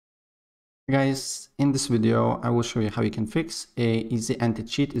Guys, in this video I will show you how you can fix a easy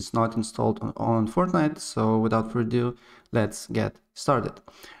anti-cheat is not installed on Fortnite. So without further ado, let's get started.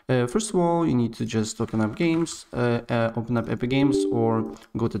 First of all, you need to just open up games, open up Epic Games, or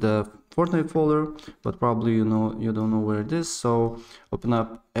go to the Fortnite folder, but probably you don't know where it is. So open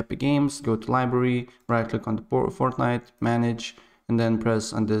up Epic Games, go to library, right click on the Fortnite, manage, and then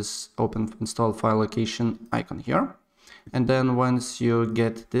press on this open install file location icon here. And then once you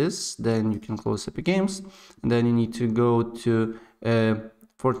get this, then you can close Epic Games, and then you need to go to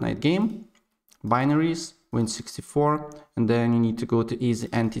Fortnite game, binaries, Win64, and then you need to go to easy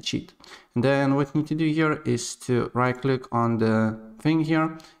anti-cheat. And then what you need to do here is to right click on the thing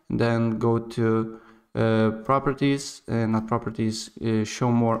here, and then go to properties, not properties,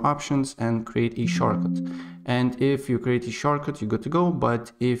 show more options, and create a shortcut. And if you create a shortcut, you're good to go.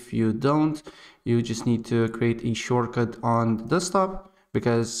 But if you don't, you just need to create a shortcut on the desktop,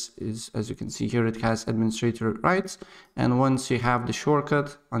 because as you can see here, it has administrator rights. And once you have the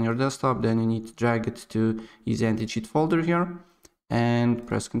shortcut on your desktop, then you need to drag it to easy anti-cheat folder here and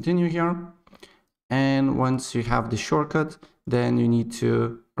press continue here. And once you have the shortcut, then you need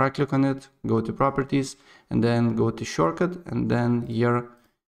to right click on it, go to properties, and then go to shortcut, and then here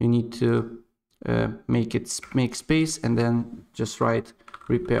you need to make space, and then just write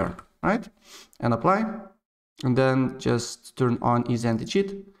repair, right, and apply, and then just turn on easy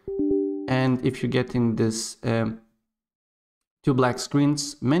anti-cheat. And if you get in this two black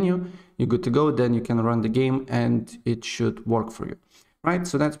screens menu, you're good to go. Then you can run the game and it should work for you. Right,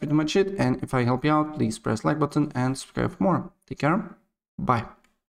 so that's pretty much it. And if I help you out, please press like button and subscribe for more. Take care. Bye.